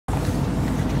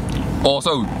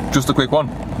Also, just a quick one.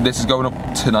 This is going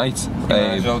up tonight. You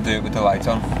might as well do it with the light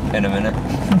on in a minute.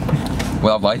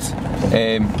 We'll have light.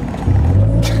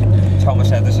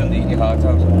 Thomas Edison, eat your heart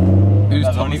out. Who's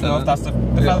That's Thomas Edison? That's the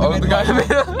fella who made the light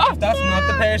bulb. If that's not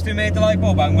the person who made the light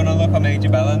bulb, I'm gonna look on Major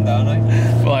Bellend, aren't I?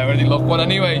 Well, I already looked one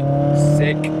anyway.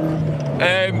 Sick.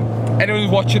 Anyone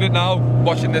who's watching it now,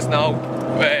 watching this now,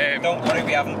 don't worry,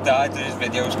 we haven't died. There's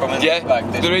videos coming. Yeah,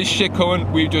 like this. there is shit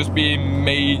coming. We've just been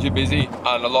major busy,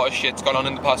 and a lot of shit's gone on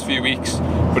in the past few weeks.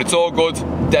 But it's all good.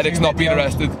 Derek's not been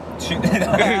arrested.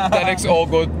 Derek's all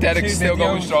good. Derek's still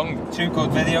going strong. 2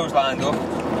 good videos lined up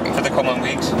for the coming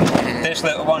weeks. This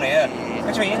little one here.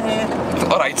 What do you mean here?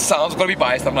 Alright, sounds gonna be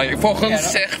biased. I'm like, fucking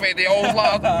sick videos,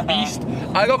 lad. Beast.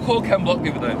 I got called Ken Block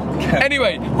the other day.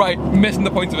 Anyway, right, missing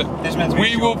the point of it.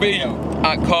 We will be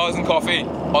at Cars and Coffee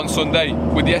on Sunday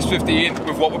with the S15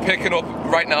 with what we're picking up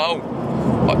right now.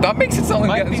 That makes it sound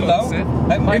like getting something.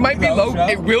 It might be low.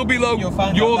 It will be low. You're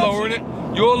lowering it.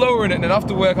 You're lowering it, and then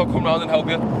after work I'll come round and help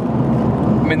you.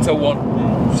 Minto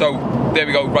 1. So there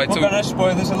we go. Right. We're gonna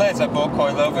spoilers alert. I bought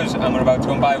coilovers and we're about to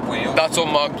go and buy wheels. That's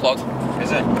unmarked plot.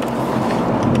 Is it?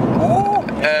 Ooh.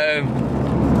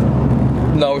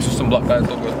 No, it's just some black guys.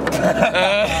 Look good.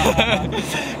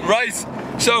 Right.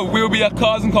 So we'll be at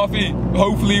Cars and Coffee.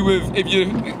 Hopefully, if you're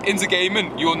into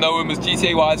gaming, you'll know him as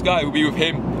GTA Wise Guy. We'll be with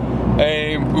him.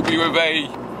 We'll be with a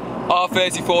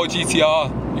R34 GTR.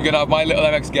 You're gonna have my little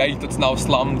MX Gate that's now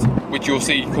slammed, which you'll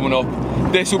see coming up.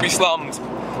 This will be slammed.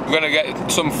 We're gonna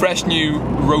get some fresh new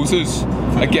rotors.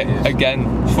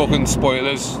 Again, fucking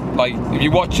spoilers. Like, if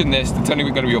you're watching this, it's only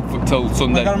gonna be up till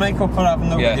Sunday. We're gonna make up for having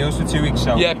no videos for 2 weeks.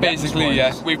 So yeah, basically,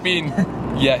 yeah. We've been,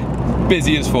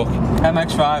 busy as fuck.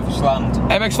 MX5 slammed.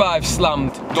 MX5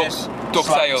 slammed. Duck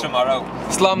sale. Tomorrow.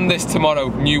 Slam this tomorrow.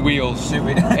 New wheels.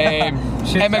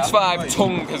 MX5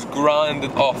 tongue has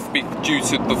grinded off due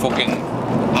to the fucking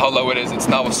how low it is. It's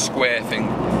now a square thing.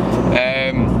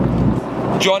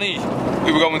 Johnny,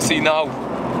 who we're going to see now.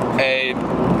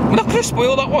 We're not going to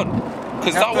spoil that one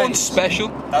because that one's special.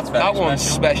 That one's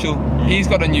special. He's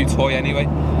got a new toy anyway,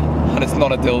 and it's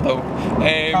not a dildo.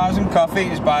 Cars and Coffee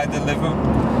is by the Jaguar.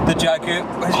 The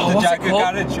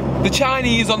Jaguar garage. The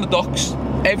Chinese on the docks.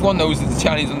 Everyone knows that the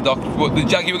Chinese on the docks, but the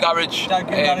Jaguar garage.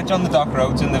 Garage on the dock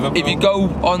roads in Liverpool. If you go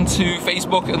onto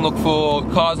Facebook and look for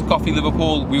Cars and Coffee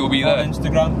Liverpool, we will be there.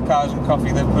 Instagram, Cars and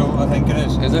Coffee Liverpool, I think it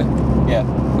is. Is it? Yeah.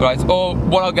 Right. Or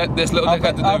what I'll get this little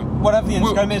dickhead to do. Whatever the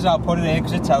Instagram is, I'll put it here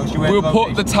because it tells you where. We'll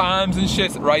put the times and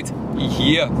shit right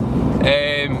here.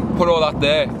 Put all that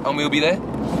there, and we'll be there.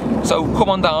 So come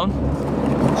on down.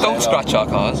 Don't scratch our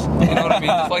cars. You know what I mean?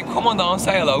 Just like come on down,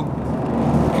 say hello.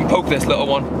 You can poke this little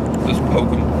one. Just poke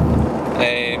him.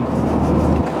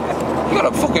 You got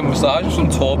a fucking massage of some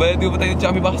tall bird the other day, the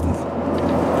jammy bastard.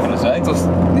 I'm gonna say.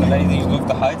 The ladies love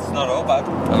the height, it's not all bad.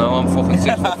 I know, I'm fucking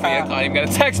 6 foot 3, I can't even get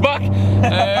a text back.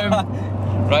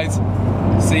 Right,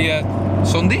 see you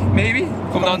Sunday, maybe?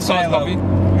 Come down to Cars Coffee.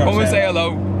 Come and say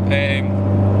hello.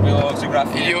 We'll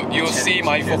autograph you. You'll see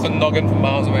my fucking noggin from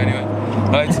miles away anyway.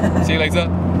 Right, see you later.